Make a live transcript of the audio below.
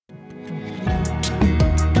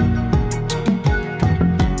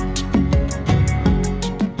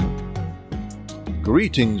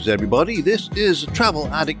Greetings, everybody. This is a Travel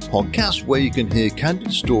Addict podcast where you can hear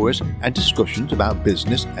candid stories and discussions about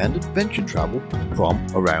business and adventure travel from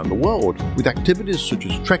around the world, with activities such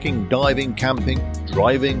as trekking, diving, camping,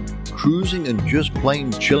 driving, cruising, and just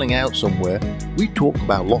plain chilling out somewhere. We talk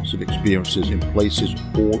about lots of experiences in places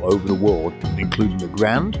all over the world, including the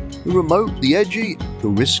grand, the remote, the edgy, the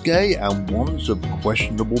risque, and ones of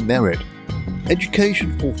questionable merit.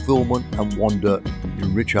 Education, fulfillment, and wonder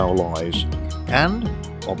enrich our lives. And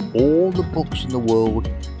of all the books in the world,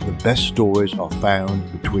 the best stories are found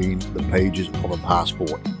between the pages of a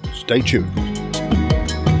passport. Stay tuned.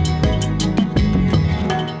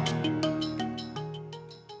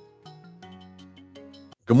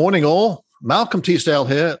 Good morning, all. Malcolm Teasdale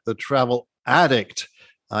here, the Travel Addict.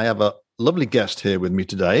 I have a lovely guest here with me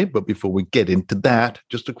today, but before we get into that,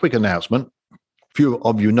 just a quick announcement. Few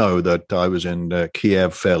of you know that I was in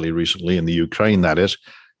Kiev fairly recently, in the Ukraine, that is.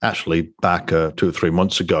 Actually back 2 or 3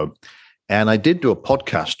 months ago. And I did do a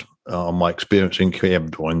podcast on my experience in Kiev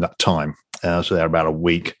during that time. I was there about a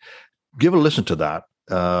week. Give a listen to that.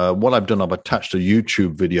 What I've done, I've attached a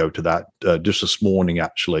YouTube video to that just this morning,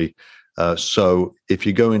 actually. So if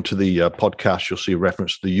you go into the podcast, you'll see a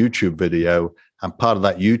reference to the YouTube video. And part of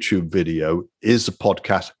that YouTube video is the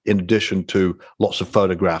podcast, in addition to lots of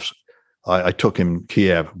photographs I took in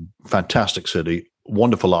Kiev. Fantastic city,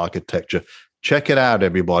 wonderful architecture. Check it out,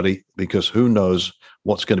 everybody, because who knows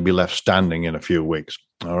what's going to be left standing in a few weeks.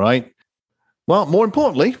 All right. Well, more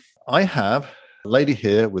importantly, I have a lady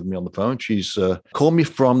here with me on the phone. She's called me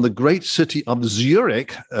from the great city of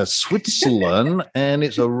Zurich, Switzerland, and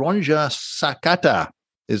it's a Ronja Sakata.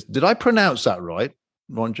 Did I pronounce that right,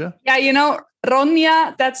 Ronja? Yeah,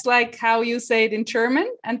 Ronja, that's like how you say it in German.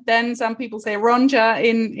 And then some people say Ronja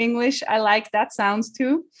in English. I like that sounds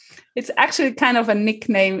too. It's actually kind of a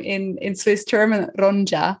nickname in Swiss German,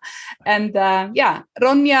 Ronja. And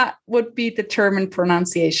Ronja would be the German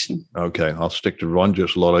pronunciation. Okay, I'll stick to Ronja.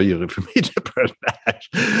 It's a lot easier for me to pronounce.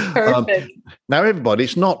 Perfect. Now, everybody,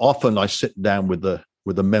 it's not often I sit down with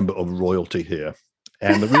a member of royalty here.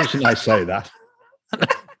 And the reason I say that...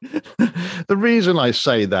 The reason I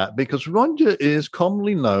say that, because Ronja is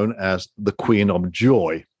commonly known as the Queen of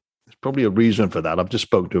Joy. There's probably a reason for that. I've just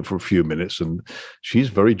spoken to her for a few minutes, and she's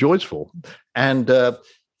very joyful. And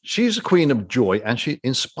she's the Queen of Joy, and she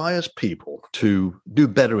inspires people to do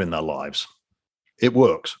better in their lives. It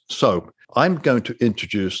works. So I'm going to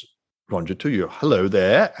introduce Ronja to you. Hello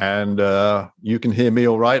there, and you can hear me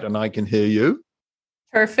all right, and I can hear you.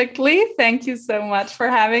 Perfectly. Thank you so much for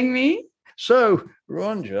having me. So,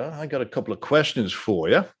 Ronja, I got a couple of questions for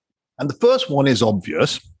you. And the first one is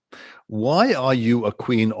obvious. Why are you a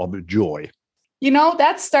Queen of Joy?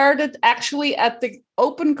 That started actually at the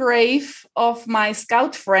open grave of my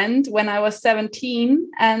scout friend when I was 17.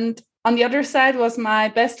 And on the other side was my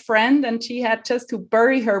best friend, and she had just to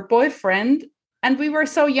bury her boyfriend. And we were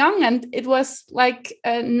so young, and it was like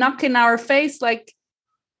a knock in our face, like,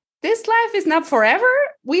 this life is not forever.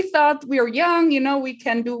 We thought we were young, we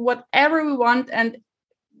can do whatever we want. And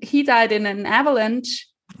he died in an avalanche,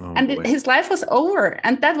 his life was over.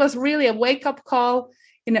 And that was really a wake-up call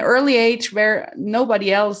in an early age where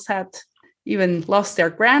nobody else had even lost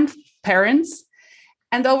their grandparents.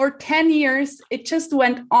 And over 10 years, it just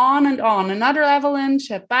went on and on. Another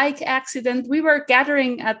avalanche, a bike accident. We were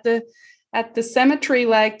gathering at the cemetery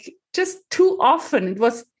like just too often.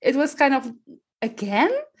 It was kind of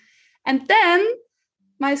again. And then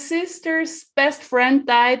my sister's best friend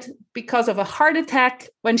died because of a heart attack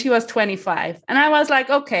when she was 25. And I was like,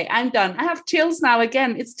 okay, I'm done. I have chills now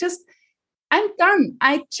again. It's just, I'm done.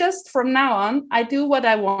 From now on, I do what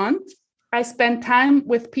I want. I spend time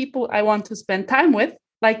with people I want to spend time with.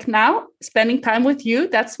 Like now, spending time with you,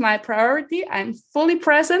 that's my priority. I'm fully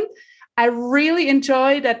present. I really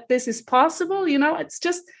enjoy that this is possible. It's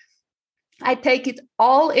just, I take it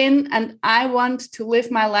all in, and I want to live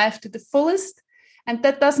my life to the fullest. And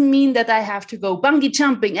that doesn't mean that I have to go bungee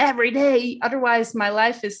jumping every day. Otherwise, my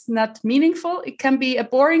life is not meaningful. It can be a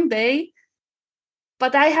boring day,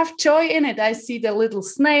 but I have joy in it. I see the little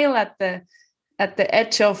snail at the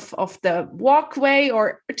edge of the walkway,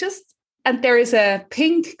 and there is a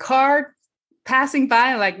pink car passing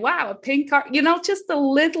by. Like, wow, a pink car. Just the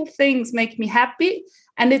little things make me happy,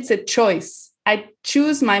 and it's a choice. I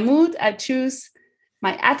choose my mood, I choose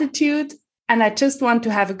my attitude, and I just want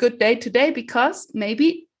to have a good day today because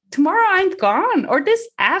maybe tomorrow I'm gone, or this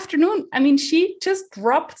afternoon. I mean, she just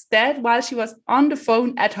dropped dead while she was on the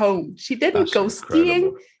phone at home. She didn't go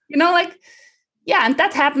skiing, yeah, and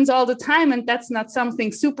that happens all the time. And that's not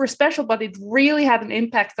something super special, but it really had an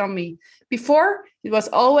impact on me. Before, it was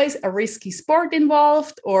always a risky sport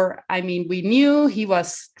involved, or, I mean, we knew he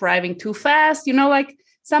was driving too fast, you know, like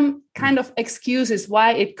some kind of excuses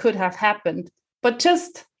why it could have happened. But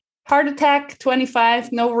just heart attack,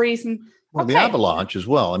 25, no reason. Well, the avalanche as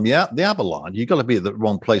well. I mean, the avalanche, you've got to be at the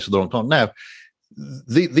wrong place at the wrong time. Now,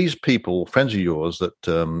 these people, friends of yours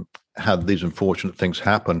that had these unfortunate things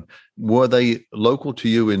happen, were they local to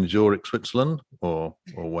you in Zurich, Switzerland, or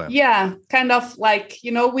where? Yeah, kind of like,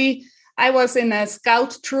 you know, I was in a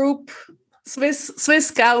scout troop. Swiss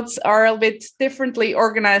scouts are a bit differently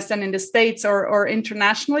organized than in the States or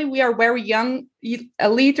internationally. We are very young,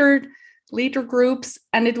 leader groups,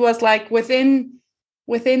 and it was like within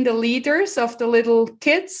the leaders of the little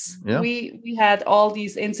kids, we had all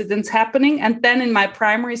these incidents happening. And then in my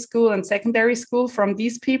primary school and secondary school from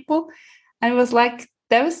these people, and it was like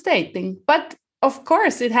devastating. But of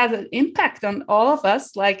course, it had an impact on all of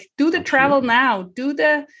us. Like, do the travel now,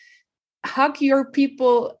 hug your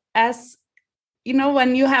people. As you know,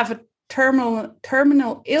 when you have a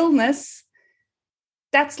terminal illness,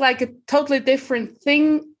 that's like a totally different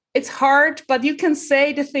thing. It's hard, but you can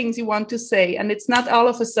say the things you want to say. And it's not all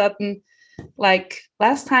of a sudden, like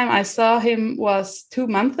last time I saw him was 2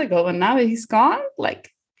 months ago and now he's gone.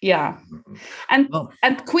 Like, yeah. And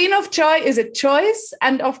Queen of Joy is a choice.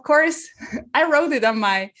 And of course, I wrote it on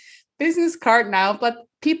my business card now, but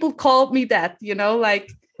people called me that, you know,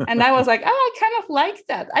 like, and I was like, I kind of like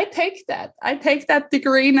that. I take that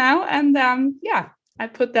degree now. And I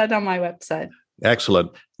put that on my website. Excellent.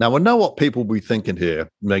 Now, I know what people will be thinking here,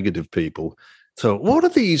 negative people. So what are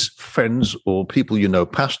these friends or people you know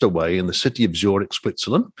passed away in the city of Zurich,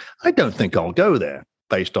 Switzerland? I don't think I'll go there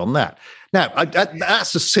based on that. Now,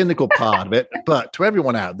 that's the cynical part of it. But to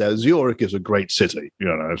everyone out there, Zurich is a great city. You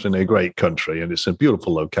know, it's in a great country, and it's a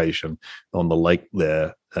beautiful location on the lake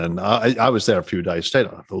there. And I was there a few days, stayed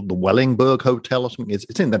at the Wellingberg Hotel or something.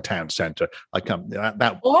 It's in the town center.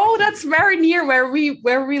 That's very near where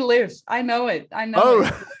we live. I know it.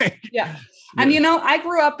 Right. Yeah. And, you know, I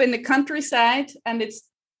grew up in the countryside, and it's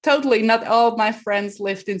totally not all my friends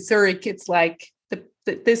lived in Zurich. It's like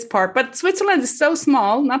this part, but Switzerland is so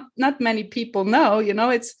small. Not many people know, you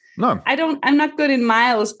know, I'm not good in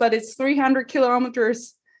miles, but it's 300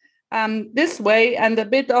 kilometers this way and a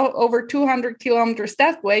bit over 200 kilometers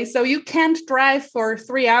that way. So you can't drive for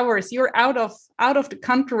 3 hours. You're out of the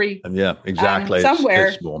country. And yeah, exactly. Somewhere.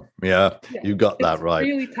 It's small. Yeah, you got that right.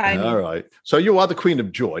 Really tiny. All right. So you are the Queen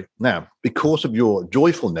of Joy. Now, because of your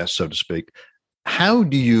joyfulness, so to speak, how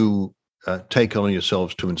do you take on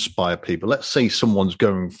yourselves to inspire people? Let's say someone's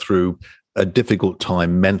going through a difficult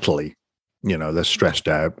time mentally. You know, they're stressed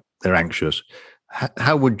out, they're anxious.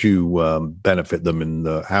 How would you benefit them,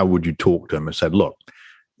 and how would you talk to them and say, look,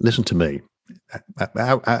 listen to me?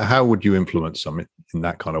 How would you influence them in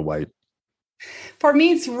that kind of way? For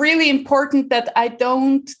me, it's really important that I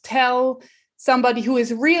don't tell somebody who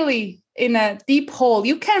is really in a deep hole.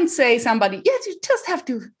 You can't say somebody, yes, you just have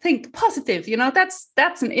to think positive. You know, that's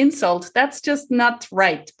an insult. That's just not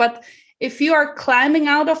right. But if you are climbing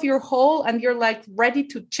out of your hole and you're like ready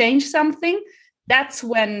to change something, that's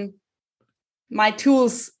when my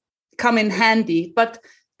tools come in handy. But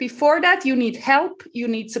before that, you need help, you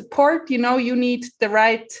need support, you know, you need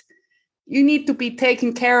to be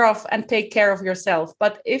taken care of and take care of yourself.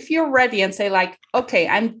 But if you're ready and say like, okay,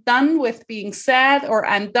 I'm done with being sad, or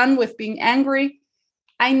I'm done with being angry,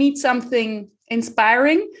 I need something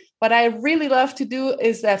inspiring. What I really love to do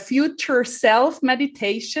is a future self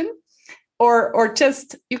meditation, or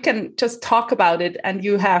just, you can just talk about it and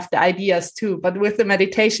you have the ideas too. But with the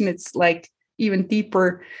meditation, it's like even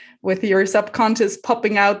deeper, with your subconscious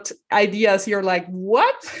popping out ideas. You're like,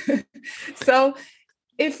 what? So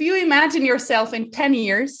if you imagine yourself in 10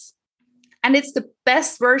 years and it's the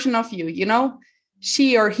best version of you, you know,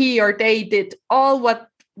 she or he or they did all what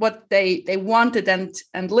they wanted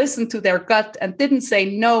and listened to their gut and didn't say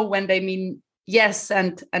no when they mean yes,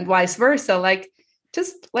 and vice versa. Like,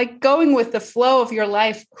 just like going with the flow of your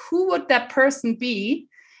life, who would that person be?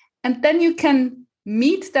 And then you can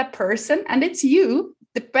meet that person, and it's you,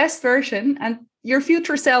 the best version, and your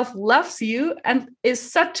future self loves you and is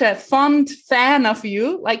such a fond fan of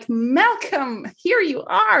you. Like, Malcolm, here you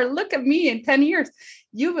are. Look at me in 10 years.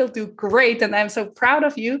 You will do great. And I'm so proud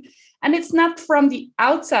of you. And it's not from the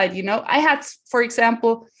outside. You know, I had, for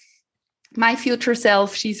example, my future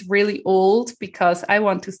self, she's really old because I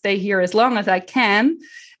want to stay here as long as I can.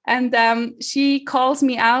 And she calls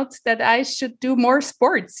me out that I should do more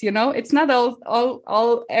sports. You know, it's not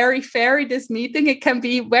all airy fairy, this meeting. It can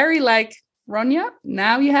be very like Ronja,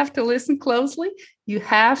 now you have to listen closely. You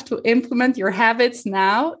have to implement your habits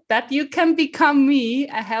now that you can become me,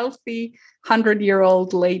 a healthy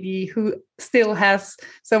 100-year-old lady who still has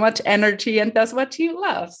so much energy and does what she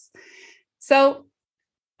loves. So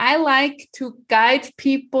I like to guide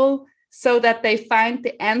people so that they find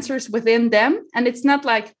the answers within them. And it's not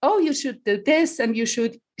like, oh, you should do this and you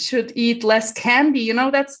should eat less candy. You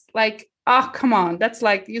know, that's like, oh, come on. That's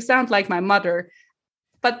like, you sound like my mother.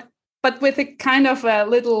 But with a kind of a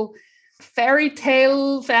little fairy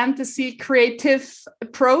tale fantasy creative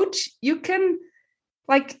approach, you can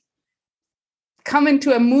like come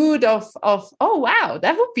into a mood of oh wow,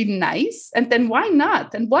 that would be nice, and then why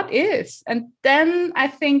not, and what if, and then I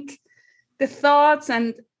think the thoughts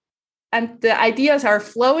and the ideas are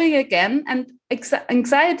flowing again, and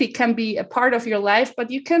anxiety can be a part of your life, but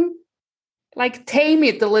you can like tame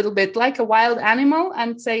it a little bit like a wild animal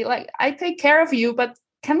and say like, I take care of you, but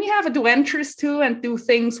can we have adventures too and do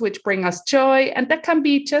things which bring us joy? And that can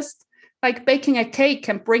be just like baking a cake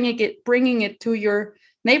and bringing it to your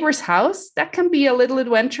neighbor's house. That can be a little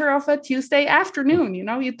adventure of a Tuesday afternoon. You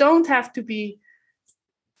know, you don't have to be,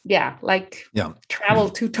 travel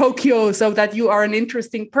to Tokyo so that you are an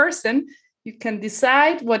interesting person. You can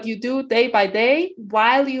decide what you do day by day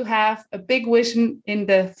while you have a big vision in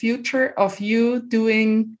the future of you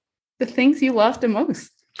doing the things you love the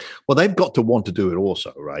most. Well, they've got to want to do it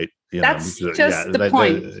also, right? That's the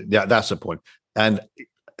point. That's the point. And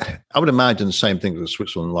I would imagine the same thing with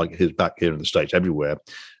Switzerland, like it is back here in the States, everywhere,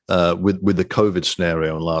 with the COVID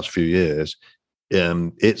scenario in the last few years.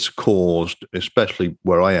 It's caused, especially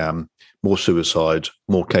where I am, more suicides,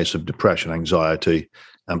 more cases of depression, anxiety,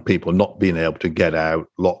 and people not being able to get out,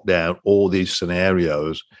 lockdown, all these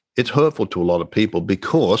scenarios. It's hurtful to a lot of people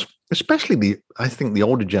because, especially I think the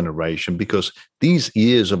older generation, because these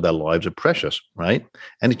years of their lives are precious, right?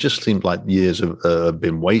 And it just seems like years have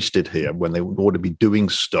been wasted here when they ought to be doing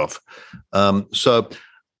stuff. So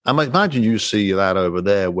I might imagine you see that over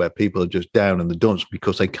there where people are just down in the dumps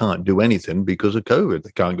because they can't do anything because of COVID.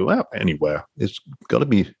 They can't go out anywhere. It's got to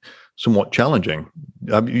be somewhat challenging.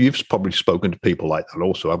 You've probably spoken to people like that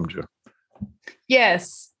also, haven't you?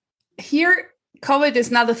 Yes. Here, COVID is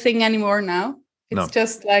not a thing anymore now. It's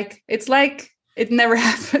just like, it's like it never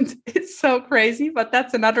happened. It's so crazy, but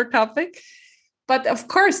that's another topic. But of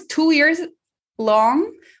course, 2 years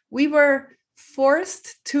long, we were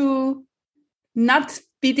forced to not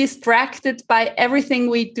be distracted by everything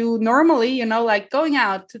we do normally, you know, like going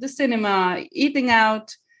out to the cinema, eating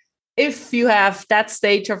out, if you have that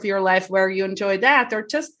stage of your life where you enjoy that, or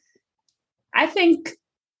just, I don't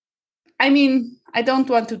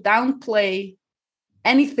want to downplay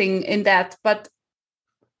anything in that, but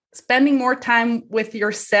spending more time with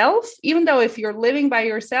yourself, even though if you're living by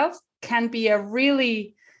yourself, can be a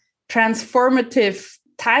really transformative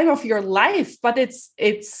time of your life. But it's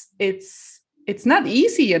not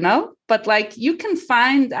easy, you know. But like you can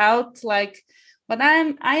find out like what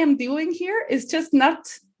I am doing here is just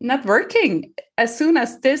not working. As soon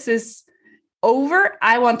as this is over,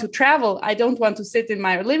 I want to travel. I don't want to sit in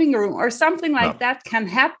my living room or something like that can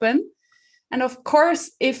happen. And of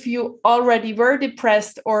course, if you already were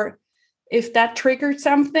depressed or if that triggered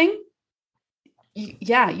something,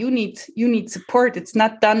 you need support. It's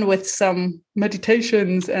not done with some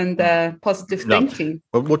meditations and positive thinking.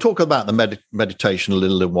 Well, we'll talk about the meditation a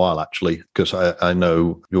little while, actually, because I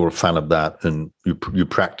know you're a fan of that and you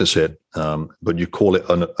practice it, but you call it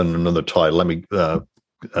another title. Let me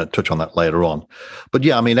touch on that later on. But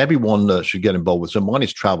yeah, I mean, everyone should get involved with. So mine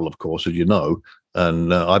is travel, of course, as you know.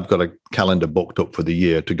 And I've got a calendar booked up for the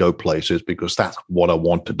year to go places because that's what I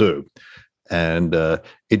want to do. And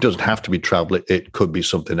it doesn't have to be travel. It could be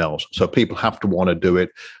something else. So people have to want to do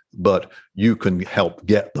it, but you can help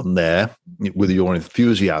get them there with your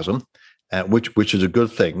enthusiasm, which is a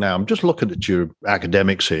good thing. Now, I'm just looking at your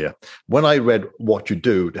academics here. When I read what you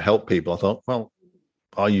do to help people, I thought, well,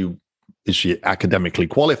 is she academically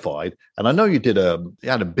qualified? And I know you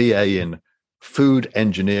had a BA in food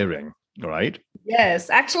engineering, right? Yes,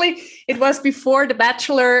 actually, it was before the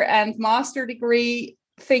bachelor and master degree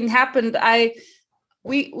thing happened.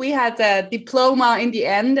 We had a diploma in the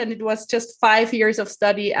end, and it was just 5 years of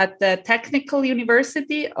study at the Technical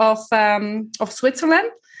University of Switzerland.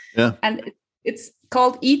 Yeah, and it's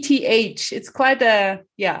called ETH. It's quite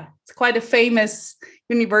a famous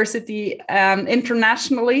university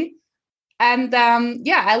internationally. And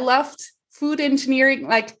I loved food engineering,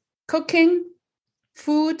 like cooking,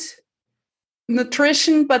 food,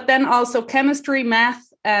 nutrition, but then also chemistry, math,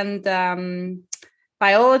 and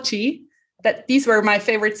biology. That these were my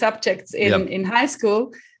favorite subjects in high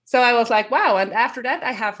school. So I was like, wow. And after that,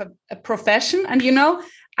 I have a profession. And,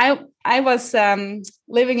 I was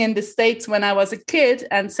living in the States when I was a kid,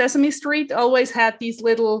 and Sesame Street always had these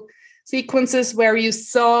little sequences where you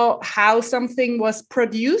saw how something was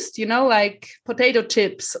produced, like potato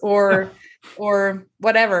chips or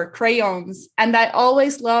whatever, crayons. And I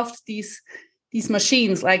always loved these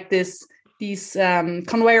machines like these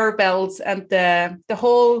conveyor belts and the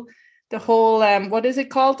whole what is it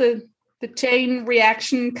called? The chain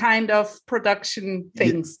reaction kind of production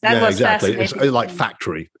things. That was exactly. fascinating. It's like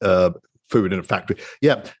factory, food in a factory.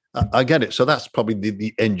 Yeah, I get it. So that's probably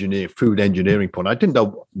the food engineering point. I didn't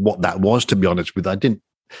know what that was, to be honest with you.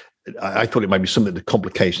 I thought it might be something, the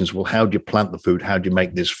complications. Well, how do you plant the food? How do you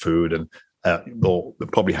make this food? And or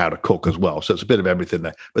probably how to cook as well. So it's a bit of everything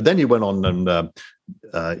there. But then you went on and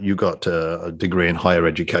you got a degree in higher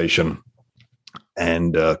education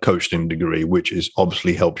and coaching degree, which is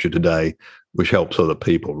obviously helps you today, which helps other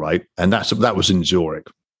people, right? And that was in Zurich.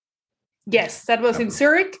 Yes, that was in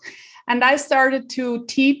Zurich. And I started to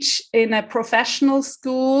teach in a professional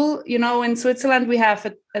school. In Switzerland, we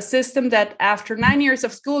have a system that after 9 years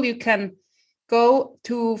of school, you can go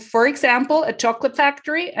to, for example, a chocolate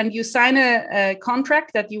factory, and you sign a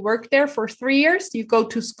contract that you work there for 3 years. You go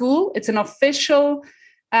to school. It's an official,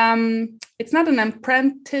 it's not an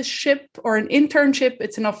apprenticeship or an internship.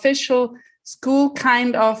 It's an official school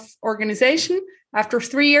kind of organization. After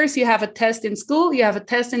 3 years, you have a test in school, you have a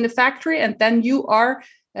test in the factory, and then you are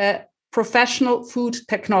a professional food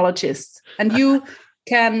technologist. And you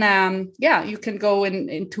can, you can go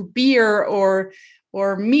into beer or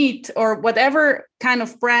meat or whatever kind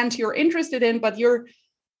of brand you're interested in, but your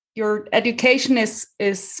education is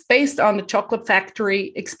based on the chocolate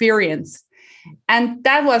factory experience. And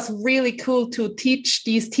that was really cool to teach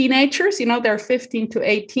these teenagers, they're 15 to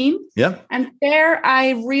 18. Yeah. And there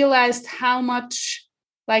I realized how much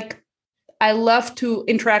I love to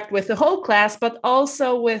interact with the whole class, but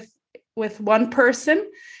also with one person.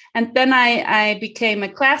 And then I became a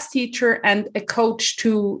class teacher and a coach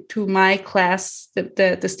to my class,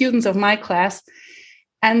 the students of my class.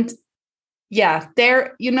 And yeah,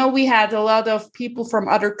 there, we had a lot of people from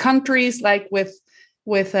other countries, like with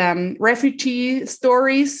refugee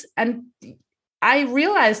stories. And I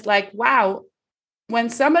realized wow, when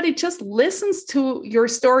somebody just listens to your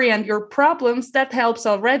story and your problems, that helps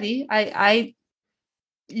already. I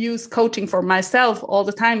use coaching for myself all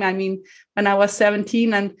the time. I mean, when I was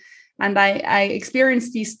 17 and I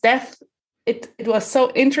experienced these deaths, it was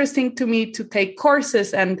so interesting to me to take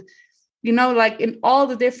courses and, in all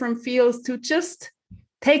the different fields to just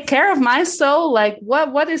take care of my soul. Like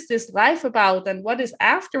what is this life about and what is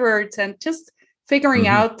afterwards, and just figuring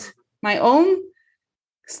out my own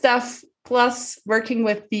stuff, plus working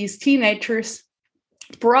with these teenagers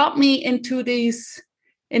brought me into this,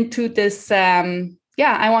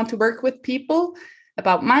 I want to work with people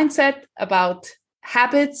about mindset, about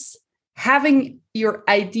habits, having your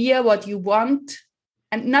idea what you want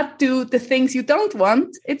and not do the things you don't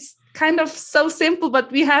want. It's kind of so simple,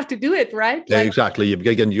 but we have to do it, right? Yeah, exactly.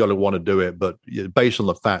 Again, you got to want to do it. But based on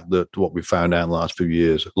the fact that what we found out in the last few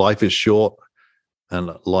years, life is short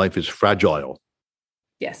and life is fragile.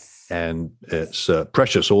 Yes. And it's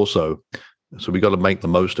precious also. So we got to make the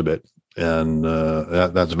most of it. And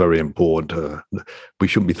that's very important. We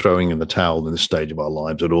shouldn't be throwing in the towel in this stage of our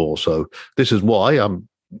lives at all. So this is why I'm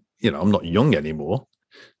not young anymore.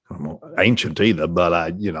 I'm not ancient either, but I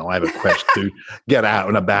have a quest to get out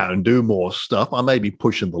and about and do more stuff. I may be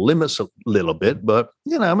pushing the limits a little bit, but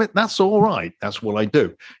that's all right. That's what I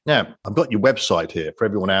do. Now, I've got your website here for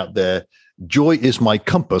everyone out there.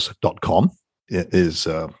 joyismycompass.com is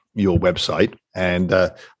your website, and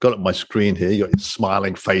got up my screen here. You got your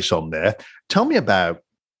smiling face on there. Tell me about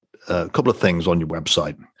a couple of things on your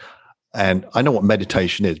website. And I know what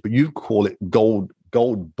meditation is, but you call it gold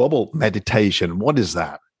bubble meditation. What is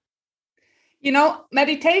that?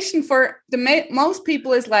 Meditation for most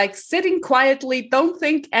people is like sitting quietly, don't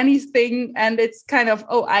think anything. And it's kind of,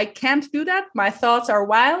 I can't do that. My thoughts are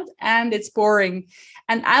wild and it's boring.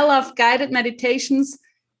 And I love guided meditations,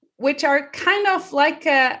 which are kind of like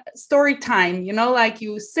a story time, like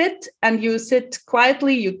you sit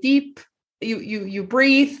quietly, you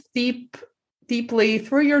breathe deeply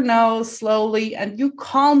through your nose slowly, and you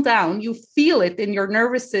calm down. You feel it in your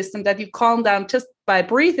nervous system that you calm down just by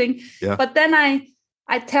breathing. Yeah. But then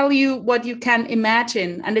I tell you what you can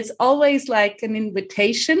imagine, and it's always like an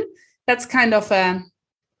invitation. That's kind of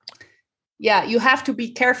you have to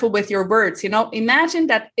be careful with your words. Imagine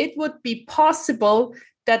that it would be possible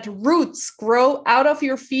that roots grow out of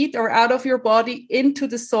your feet or out of your body into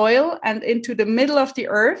the soil and into the middle of the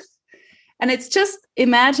earth. And it's just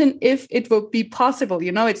imagine if it would be possible.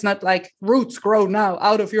 You know, it's not like roots grow now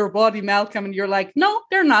out of your body, Malcolm, and you're like, no,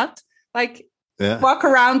 they're not. Like, walk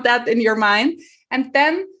around that in your mind. And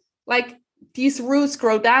then like these roots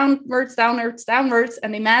grow downwards, downwards, downwards.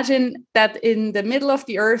 And imagine that in the middle of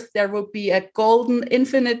the earth, there would be a golden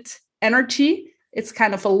infinite energy. It's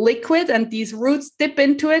kind of a liquid, and these roots dip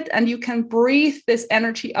into it, and you can breathe this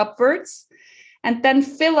energy upwards and then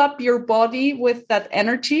fill up your body with that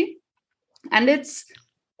energy. And it's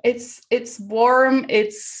warm,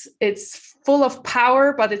 it's full of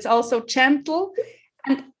power, but it's also gentle.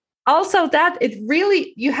 And also that it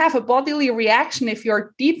really, you have a bodily reaction if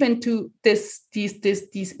you're deep into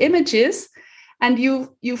these images, and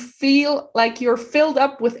you feel like you're filled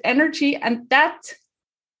up with energy. And that,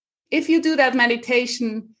 if you do that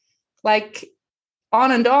meditation like on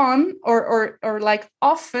and on, or like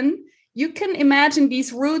often, you can imagine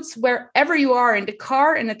these roots wherever you are, in the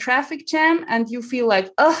car, in a traffic jam, and you feel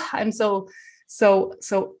like, oh, I'm so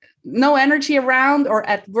no energy around, or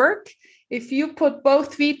at work. If you put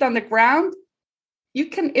both feet on the ground, you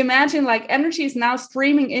can imagine like energy is now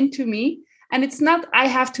streaming into me. And it's not, I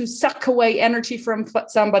have to suck away energy from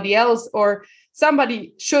somebody else, or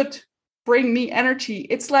somebody should bring me energy.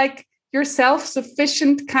 It's like you're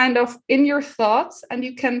self-sufficient kind of in your thoughts, and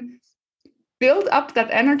you can build up that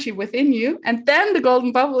energy within you. And then the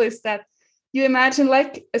golden bubble is that you imagine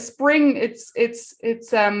like a spring. It's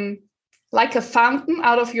like a fountain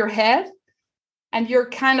out of your head, and you're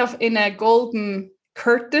kind of in a golden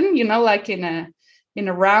curtain, you know, like in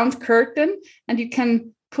a round curtain, and you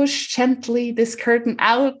can push gently this curtain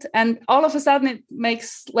out, and all of a sudden it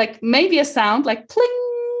makes like maybe a sound like pling,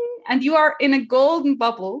 and you are in a golden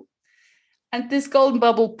bubble. And this golden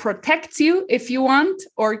bubble protects you if you want,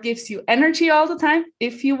 or gives you energy all the time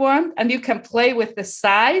if you want. And you can play with the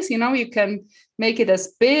size, you know, you can make it as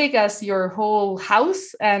big as your whole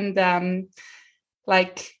house. And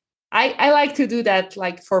like, I like to do that,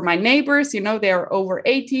 like for my neighbors, you know, they're over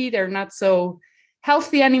 80, they're not so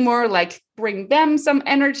healthy anymore, like bring them some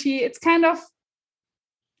energy. It's kind of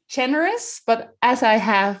generous, but as I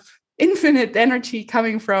have infinite energy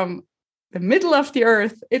coming from the middle of the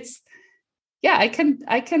earth, it's, yeah, I can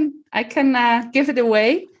give it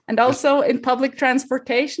away. And also in public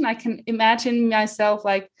transportation, I can imagine myself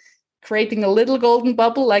like creating a little golden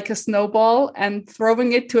bubble, like a snowball, and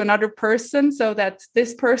throwing it to another person so that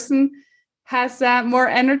this person has more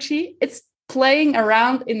energy. It's playing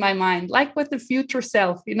around in my mind, like with the future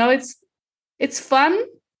self. You know, it's fun,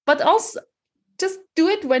 but also just do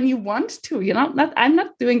it when you want to. You know, I'm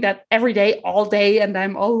not doing that every day, all day, and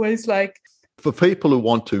I'm always like. For people who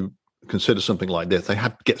want to consider something like this, they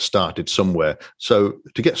have to get started somewhere. So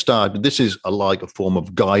to get started, this is like a form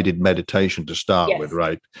of guided meditation to start with,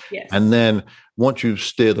 right? Yes. And then once you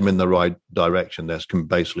steer them in the right direction, they can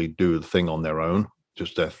basically do the thing on their own,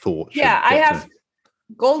 just their thoughts. Yeah, I have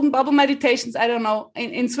golden bubble meditations. I don't know.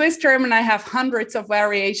 In Swiss German, I have hundreds of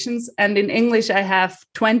variations. And in English, I have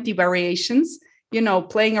 20 variations. You know,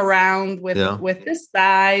 playing around with the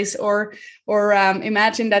size, or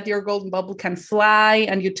imagine that your golden bubble can fly,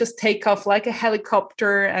 and you just take off like a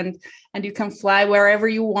helicopter, and you can fly wherever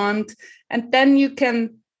you want. And then you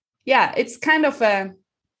can, it's kind of a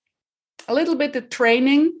little bit of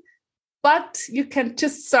training, but you can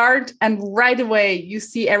just start, and right away you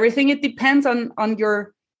see everything. It depends on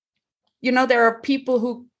your, you know, there are people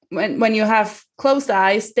who, when you have closed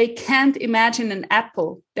eyes, they can't imagine an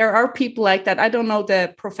apple. There are people like that. I don't know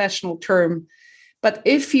the professional term, but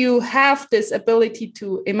if you have this ability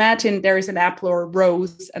to imagine there is an apple or a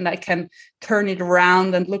rose, and I can turn it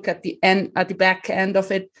around and look at the back end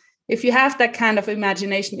of it. If you have that kind of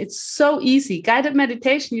imagination, it's so easy. Guided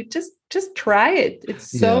meditation, you just try it.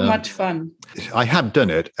 It's so much fun. I have done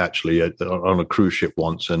it actually on a cruise ship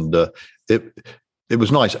once, and it was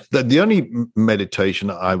nice. The only meditation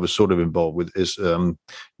I was sort of involved with is,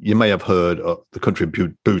 you may have heard of the country of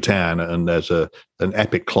Bhutan, and there's an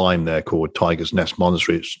epic climb there called Tiger's Nest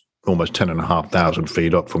Monastery. It's almost 10,500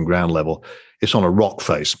 feet up from ground level. It's on a rock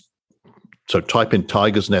face. So type in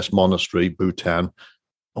Tiger's Nest Monastery, Bhutan,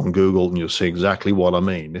 on Google, and you'll see exactly what I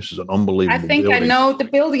mean. This is an unbelievable building. I know the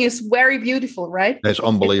building is very beautiful, right? It's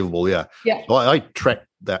unbelievable, yeah. So I trekked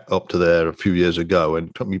that up to there a few years ago, and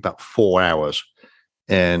it took me about 4 hours.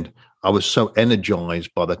 And I was so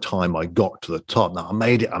energized by the time I got to the top. Now, I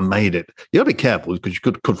made it. You got to be careful, because you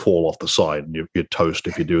could fall off the side, and you're toast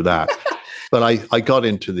if you do that. But I got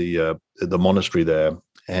into the monastery there,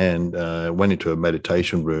 and went into a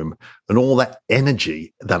meditation room, and all that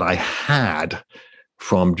energy that I had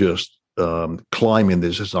from just climbing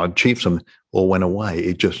this, I achieved some, all went away.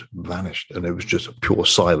 It just vanished, and it was just pure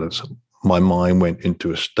silence. my mind went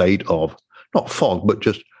into a state of not fog, but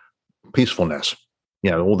just peacefulness.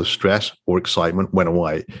 All the stress or excitement went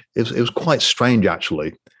away. It was quite strange,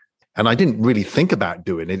 actually. And I didn't really think about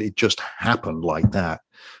doing it. It just happened like that.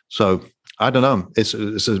 So I don't know. It's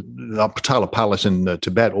Potala Palace in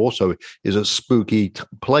Tibet also is a spooky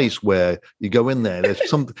place where you go in there. There's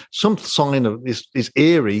some sign of it's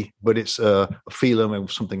eerie, but it's a feeling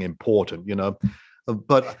of something important,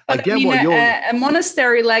 But I get what you're a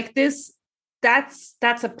monastery like this.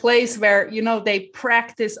 That's a place where they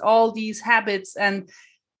practice all these habits, and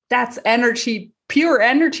that's energy, pure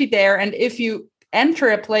energy there. And if you enter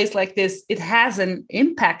a place like this, it has an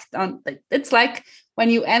impact on. It's like when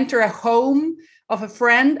you enter a home of a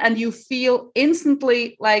friend and you feel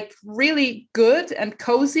instantly like really good and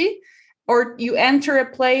cozy, or you enter a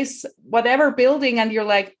place, whatever building, and you're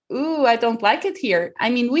like, ooh, I don't like it here. I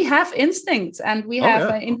mean, we have instincts and we have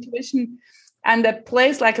an intuition, and a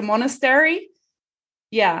place like a monastery,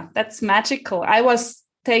 yeah, that's magical. I was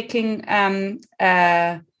taking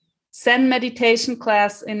Zen meditation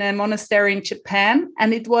class in a monastery in Japan,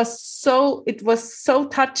 and it was so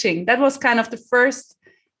touching. That was kind of the first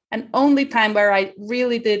and only time where I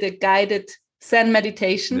really did a guided Zen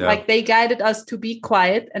meditation. Yeah. Like they guided us to be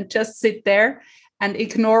quiet and just sit there and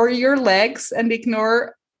ignore your legs and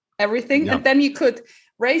ignore everything. Yeah. And then you could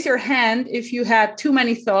raise your hand if you had too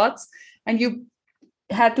many thoughts, and you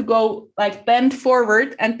had to go like bend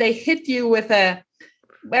forward, and they hit you with a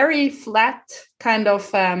very flat kind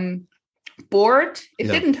of board. It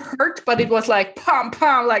didn't hurt, but it was like pom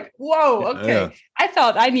pom, like whoa, okay. Yeah. I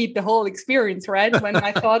thought I need the whole experience, right? When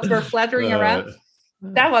my thoughts were fluttering around.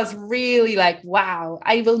 That was really like, wow,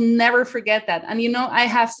 I will never forget that. And I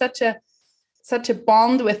have such a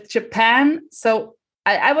bond with Japan. So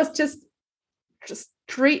I was just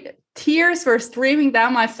tears were streaming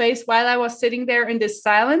down my face while I was sitting there in this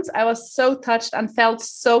silence. I was so touched and felt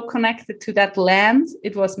so connected to that land.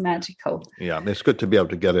 It was magical. Yeah, it's good to be able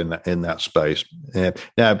to get in that space. Now,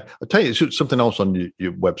 I'll tell you something else on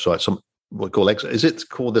your website. Is it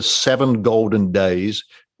called the 7 Golden Days,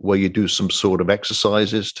 where you do some sort of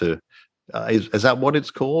exercises to? Is that what it's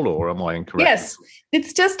called, or am I incorrect? Yes,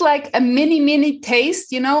 it's just like a mini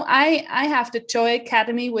taste. I have the Joy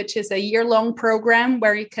Academy, which is a year-long program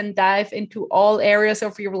where you can dive into all areas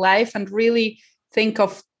of your life and really think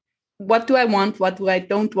of what do I want, what do I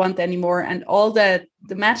don't want anymore, and all the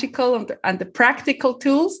magical and the practical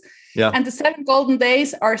tools. Yeah. And the 7 Golden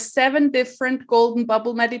Days are 7 different golden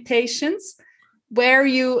bubble meditations where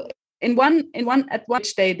you in one at one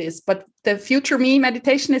day it is, but the Future Me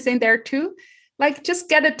meditation is in there too. Like just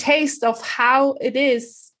get a taste of how it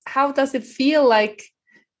is. How does it feel like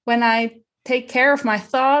when I take care of my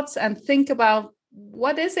thoughts and think about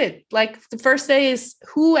what is it? Like the first day is,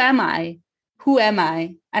 who am I? Who am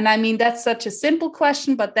I? And I mean, that's such a simple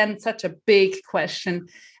question, but then such a big question.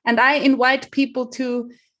 And I invite people to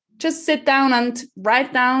just sit down and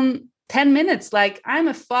write down 10 minutes. Like, I'm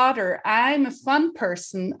a father. I'm a fun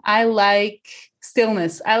person. I like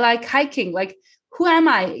stillness. I like hiking. Like, who am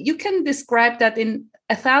I? You can describe that in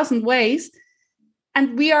 1,000 ways.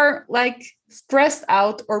 And we are like stressed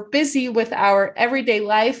out or busy with our everyday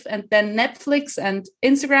life, and then Netflix and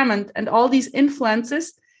Instagram and all these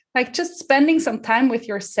influences. Like, just spending some time with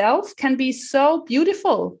yourself can be so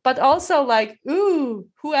beautiful, but also like, ooh,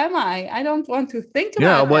 who am I? I don't want to think about it.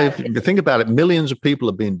 Yeah, well, if you think about it, millions of people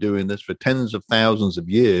have been doing this for tens of thousands of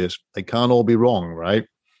years. They can't all be wrong, right?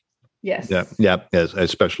 Yes. Yeah, yes,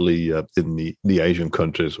 especially in the Asian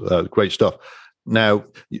countries. Great stuff. Now,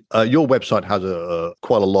 your website has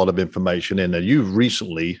quite a lot of information in there. You've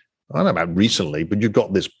recently, I don't know about recently, but you've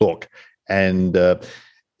got this book, and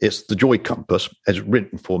it's The Joy Compass. It's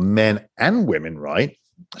written for men and women, right?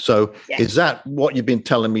 So yes. Is that what you've been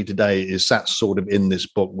telling me today? Is that sort of in this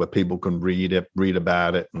book where people can read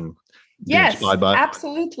about it and be inspired by it? Yes,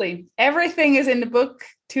 absolutely. Everything is in the book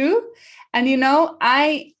too. And,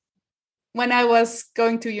 when I was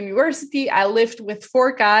going to university, I lived with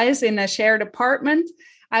 4 guys in a shared apartment.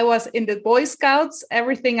 I was in the Boy Scouts,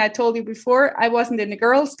 everything I told you before. I wasn't in the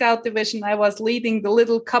Girl Scout division. I was leading the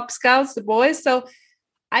little Cub Scouts, the boys. So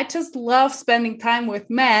I just love spending time with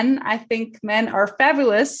men. I think men are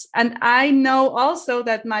fabulous. And I know also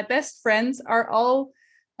that my best friends are all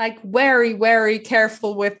like very, very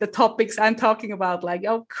careful with the topics I'm talking about. Like,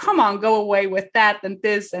 oh, come on, go away with that and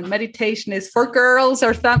this, and meditation is for girls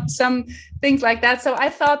or some things like that. So I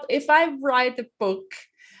thought, if I write a book,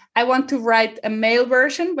 I want to write a male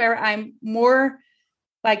version where I'm more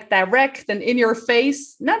like direct and in your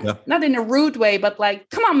face, not in a rude way, but like,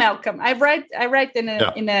 come on, Malcolm. I write in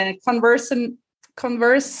a conversational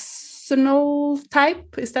personal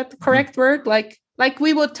type. Is that the correct word? Like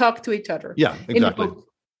we would talk to each other. Yeah, exactly.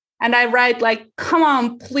 And I write like, come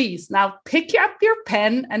on, please, now pick up your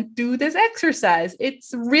pen and do this exercise.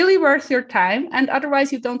 It's really worth your time. And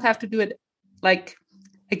otherwise you don't have to do it like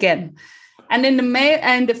again. And in the male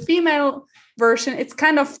and the female version, it's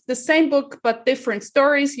kind of the same book, but different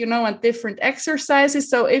stories, and different exercises.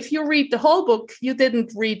 So if you read the whole book, you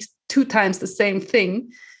didn't read 2 times the same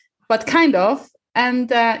thing, but kind of.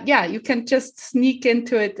 And you can just sneak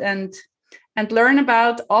into it and learn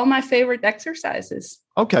about all my favorite exercises.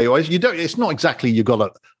 Okay, well, it's not exactly you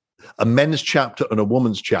got a men's chapter and a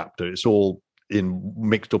woman's chapter. It's all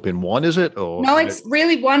mixed up in one, is it? Or no, it's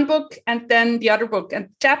really one book and then the other book, and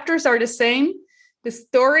chapters are the same. The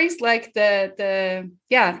stories, like the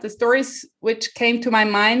stories which came to my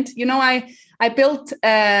mind. I built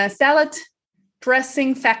a salad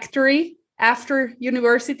dressing factory after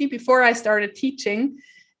university before I started teaching,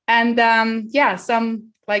 and some.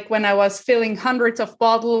 Like when I was filling hundreds of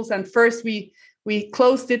bottles, and first we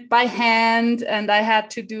closed it by hand, and I had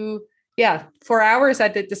to do 4 hours. I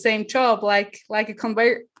did the same job, like a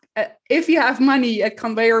conveyor. If you have money, a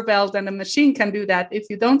conveyor belt and a machine can do that. If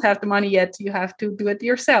you don't have the money yet, you have to do it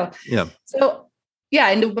yourself. Yeah. So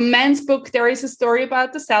in the men's book there is a story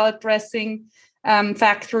about the salad dressing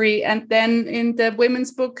factory, and then in the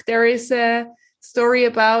women's book there is a story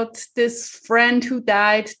about this friend who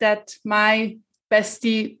died that my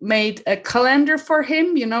bestie made a calendar for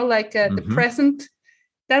him, the present.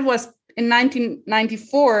 That was in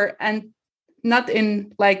 1994, and not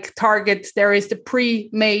in like Target. There is the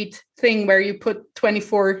pre-made thing where you put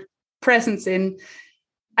 24 presents in.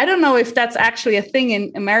 I don't know if that's actually a thing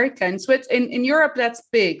in America. In Europe, that's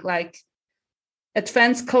big, like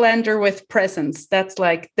advance calendar with presents. That's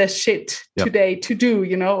like the shit today to do,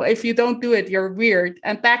 If you don't do it, you're weird.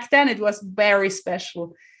 And back then it was very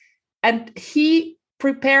special. And he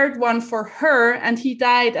prepared one for her, and he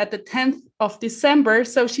died at the 10th of December.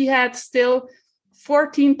 So she had still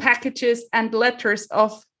 14 packages and letters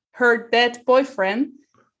of her dead boyfriend.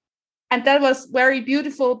 And that was very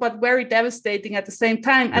beautiful, but very devastating at the same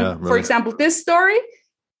time. And for example, this story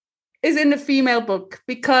is in the female book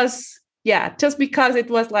because it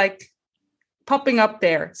was like popping up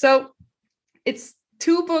there. So it's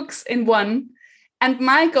 2 books in one. And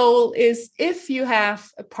my goal is, if you have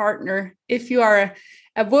a partner, if you are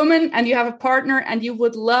a woman and you have a partner and you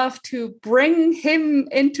would love to bring him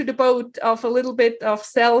into the boat of a little bit of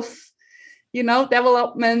self,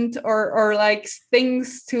 development or like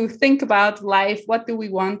things to think about life, what do we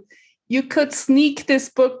want? You could sneak this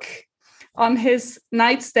book on his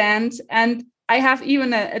nightstand. And I have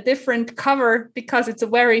even a different cover because it's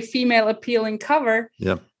a very female appealing cover.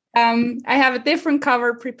 Yeah. I have a different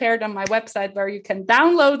cover prepared on my website where you can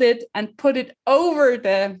download it and put it over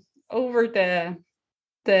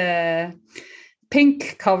the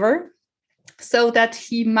pink cover, so that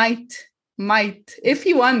he might, if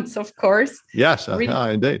he wants, of course. Yes,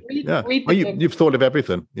 indeed. You've thought of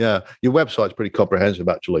everything. Yeah, your website's pretty comprehensive,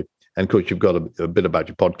 actually. And of course, you've got a bit about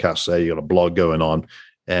your podcast there. You've got a blog going on,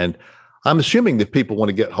 and I'm assuming that people want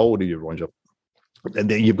to get hold of you, Ronja. And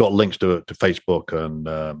then you've got links to Facebook and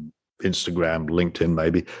Instagram, LinkedIn,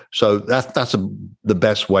 maybe. So that's the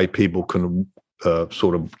best way people can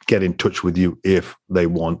sort of get in touch with you if they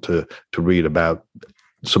want to read about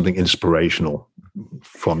something inspirational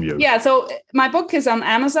from you. Yeah. So my book is on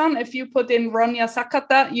Amazon. If you put in Ronja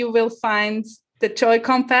Sakata, you will find the Joy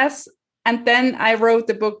Compass. And then I wrote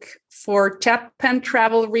the book for Japan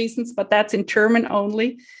travel reasons, but that's in German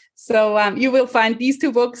only. So you will find these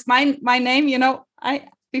 2 books. My name,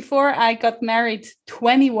 before I got married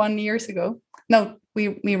 21 years ago. No,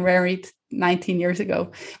 we married 19 years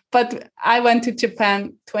ago. But I went to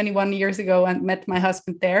Japan 21 years ago and met my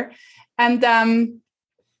husband there. And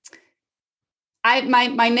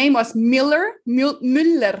my name was Müller.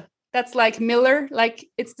 That's like Miller. Like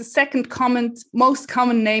it's the second most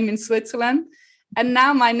common name in Switzerland. And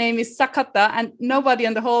now my name is Sakata, and nobody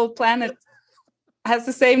on the whole planet has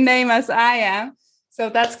the same name as I am. So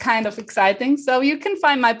that's kind of exciting. So you can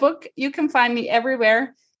find my book. You can find me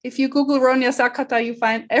everywhere. If you Google Ronja Sakata, you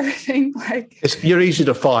find everything. You're easy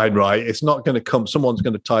to find, right? It's not going to come. Someone's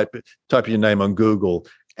going to type your name on Google,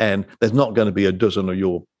 and there's not going to be a dozen of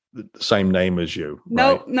your same name as you.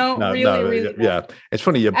 Right? No, really. Yeah, it's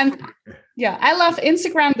funny. I love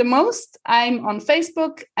Instagram the most. I'm on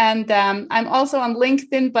Facebook, and I'm also on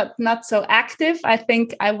LinkedIn, but not so active. I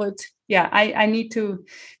think I would. I need to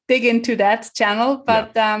dig into that channel.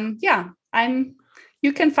 But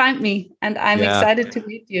you can find me, and I'm excited to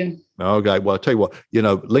meet you. Okay. Well, I'll tell you what,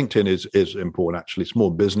 LinkedIn is important, actually. It's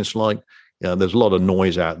more business-like. Yeah, there's a lot of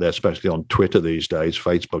noise out there, especially on Twitter these days.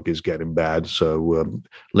 Facebook is getting bad, so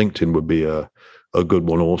LinkedIn would be a good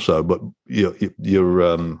one also. But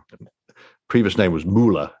your previous name was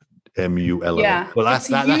Muller, Mull. Yeah, Well, that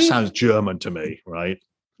sounds German to me, right?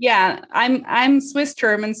 Yeah, I'm Swiss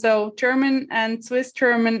German. So German and Swiss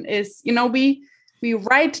German is, we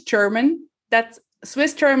write German. That's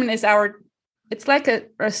Swiss German is it's like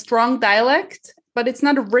a strong dialect, but it's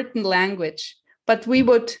not a written language. But we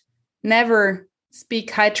would never speak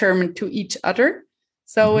High German to each other.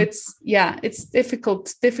 So it's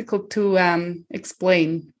difficult to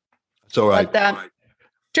explain. It's all right. But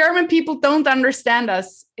German people don't understand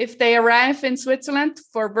us. If they arrive in Switzerland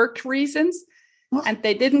for work reasons, and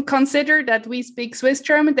they didn't consider that we speak Swiss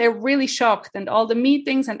German, they're really shocked. And all the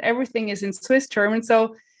meetings and everything is in Swiss German.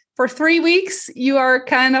 So for 3 weeks, you are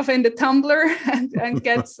kind of in the tumbler and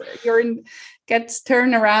gets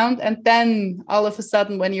turned around. And then all of a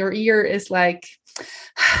sudden, when your ear is like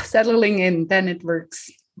settling in, then it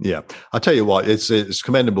works. Yeah, I'll tell you what, it's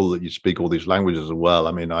commendable that you speak all these languages as well.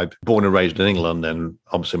 I mean, I'm born and raised in England, and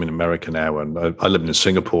obviously I'm in America now, and I lived in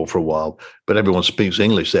Singapore for a while, but everyone speaks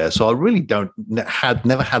English there. So I really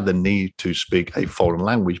never had the need to speak a foreign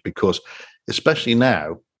language, because especially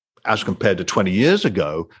now, as compared to 20 years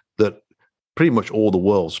ago, that pretty much all the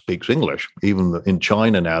world speaks English. Even in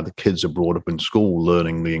China now, the kids are brought up in school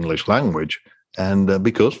learning the English language. And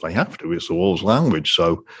because they have to, it's the world's language.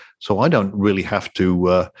 So I don't really have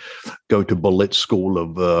to go to Berlitz School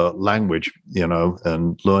of Language,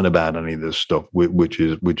 and learn about any of this stuff, which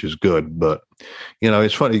is good. But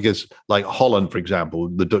it's funny because, like Holland, for example,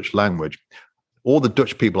 the Dutch language, all the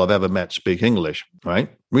Dutch people I've ever met speak English. Right?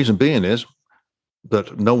 Reason being is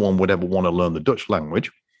that no one would ever want to learn the Dutch language.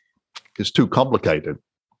 It's too complicated.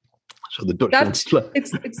 So the Dutch,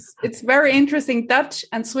 it's very interesting. Dutch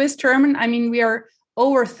and Swiss German. I mean, we are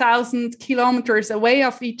over 1,000 kilometers away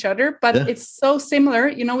of each other, but it's so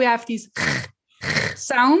similar. We have these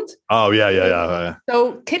sound. Oh yeah.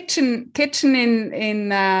 So kitchen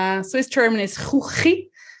in Swiss German is Küche,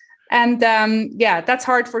 and that's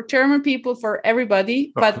hard for German people, for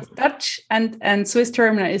everybody. But Dutch and Swiss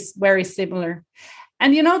German is very similar.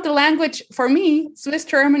 And the language, for me, Swiss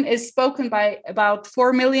German is spoken by about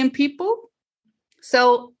 4 million people.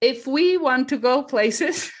 So if we want to go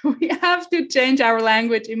places, we have to change our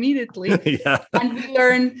language immediately. Yeah. And we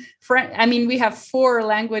learn French. I mean, we have 4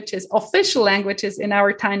 languages, official languages in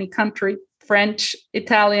our tiny country: French,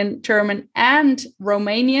 Italian, German, and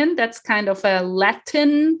Romanian. That's kind of a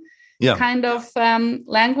Latin kind of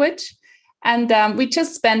language. And we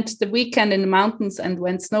just spent the weekend in the mountains and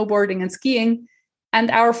went snowboarding and skiing. And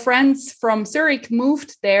our friends from Zurich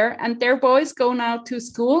moved there, and their boys go now to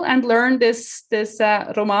school and learn this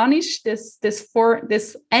Romanisch,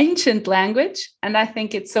 this ancient language. And I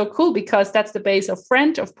think it's so cool, because that's the base of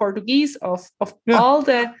French, of Portuguese, of all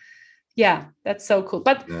the. Yeah, that's so cool.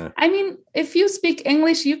 But I mean, if you speak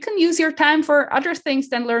English, you can use your time for other things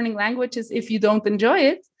than learning languages if you don't enjoy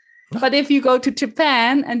it. But if you go to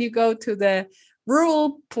Japan and you go to the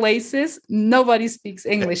rural places, nobody speaks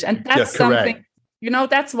English. And that's something.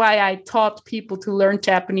 That's why I taught people to learn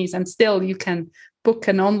Japanese, and still you can book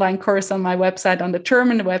an online course on my website, on the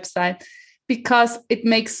German website, because it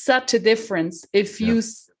makes such a difference if you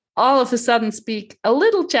all of a sudden speak a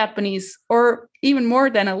little Japanese, or even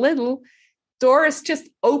more than a little. Doors just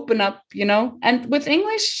open up, and with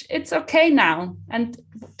English, it's okay now. And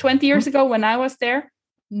 20 years ago, when I was there,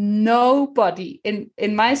 nobody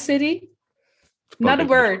in my city, not a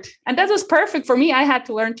word. And that was perfect for me. I had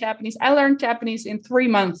to learn Japanese. I learned Japanese in 3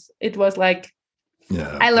 months. It was like,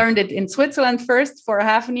 I learned it in Switzerland first for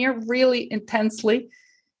half a year, really intensely.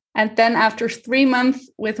 And then after 3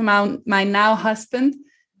 months with my now husband,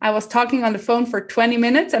 I was talking on the phone for 20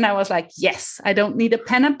 minutes, and I was like, yes, I don't need a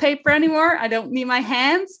pen and paper anymore. I don't need my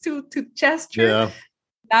hands to gesture. Yeah.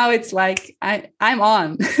 Now it's like, I'm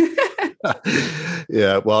on.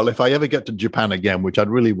 Yeah. Well, if I ever get to Japan again, which I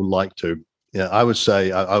really would like to, I would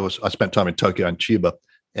say I spent time in Tokyo and Chiba,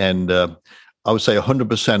 and I would say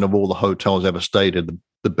 100% of all the hotels I ever stayed in,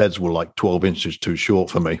 the beds were like 12 inches too short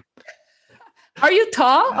for me. Are you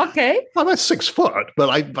tall? Okay. I'm at 6 foot,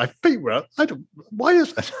 but my feet were. Why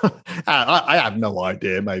is that? I have no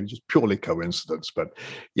idea. Maybe just purely coincidence, but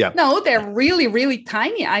yeah. No, they're really, really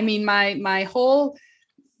tiny. I mean, my whole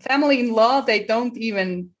family-in-law, they don't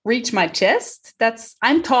even reach my chest.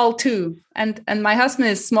 I'm tall too, and my husband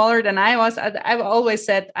is smaller than I was. I've always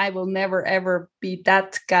said I will never ever be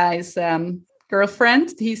that guy's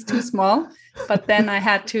girlfriend. He's too small. But then I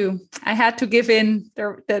had to give in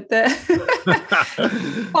the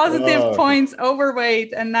positive points,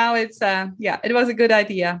 overweight, and now it's it was a good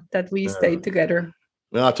idea that we stayed together.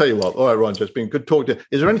 Well, I'll tell you what. All right, Ron, it's been good talking to you.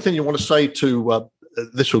 Is there anything you want to say to?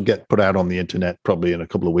 This will get put out on the internet probably in a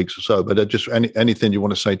couple of weeks or so. But just anything you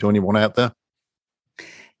want to say to anyone out there?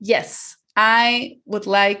 Yes, I would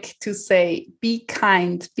like to say, be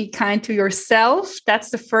kind. Be kind to yourself. That's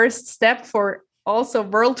the first step for also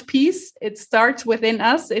world peace. It starts within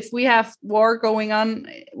us. If we have war going on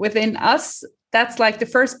within us, that's like the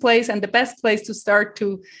first place and the best place to start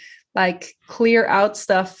to like clear out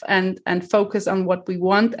stuff and focus on what we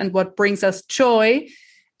want and what brings us joy.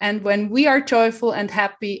 And when we are joyful and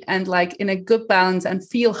happy and like in a good balance and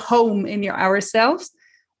feel home in ourselves,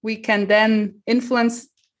 we can then influence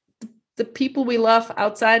the people we love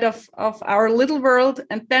outside of our little world.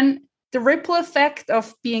 And then the ripple effect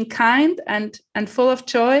of being kind and full of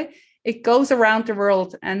joy, it goes around the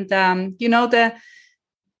world. And, the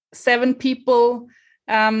 7 people,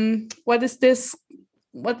 what is this?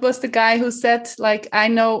 What was the guy who said, like, I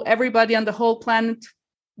know everybody on the whole planet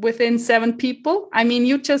within 7 people? I mean,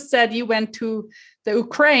 you just said you went to the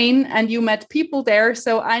Ukraine and you met people there.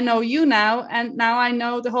 So I know you now. And now I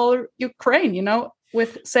know the whole Ukraine,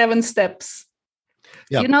 with 7 steps.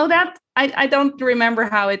 Yeah. You know that? I don't remember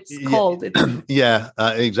how it's called.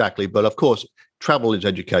 Exactly. But of course, travel is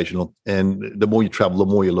educational. And the more you travel, the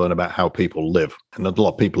more you learn about how people live. And there's a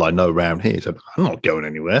lot of people I know around here said, I'm not going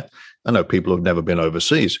anywhere. I know people who've never been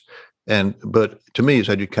overseas. But to me, it's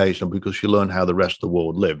educational because you learn how the rest of the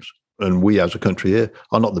world lives. And we as a country here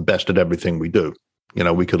are not the best at everything we do.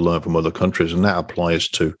 We could learn from other countries, and that applies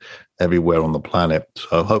to everywhere on the planet.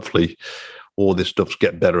 So hopefully all this stuff's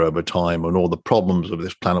get better over time and all the problems of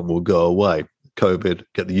this planet will go away. COVID,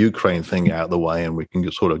 get the Ukraine thing out of the way, and we can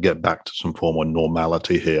sort of get back to some form of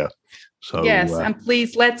normality here. So yes, and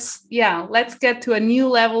please let's get to a new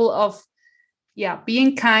level of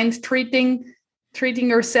being kind, treating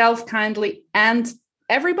yourself kindly, and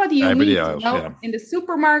everybody you meet, else, in the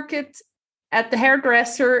supermarket, at the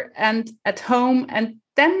hairdresser, and at home, and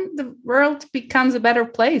then the world becomes a better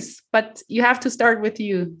place. But you have to start with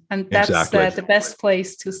you, and that's the best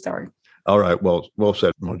place to start. All right, well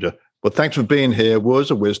said, Roger. Well, thanks for being here, Words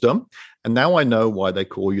of Wisdom. And now I know why they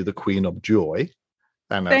call you the Queen of Joy.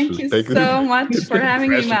 And thank you so much for having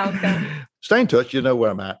me, Malcolm. Stay in touch. You know where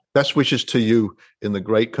I'm at. Best wishes to you in the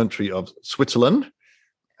great country of Switzerland.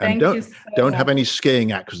 And don't have any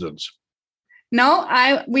skiing accidents.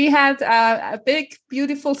 No, we had a big,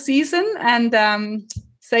 beautiful season and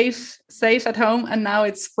safe at home. And now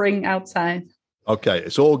it's spring outside. Okay,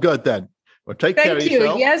 it's all good then. Well, take care of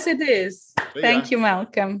yourself. Yes, it is. Thank you,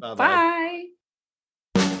 Malcolm. Bye-bye. Bye.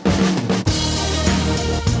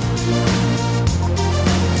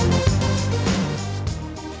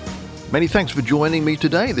 Many thanks for joining me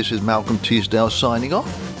today. This is Malcolm Teasdale signing off.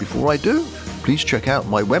 Before I do, please check out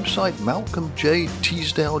my website,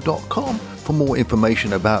 malcolmjteasdale.com, for more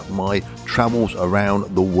information about my travels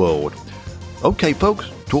around the world. Okay, folks,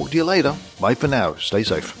 talk to you later. Bye for now. Stay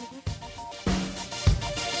safe.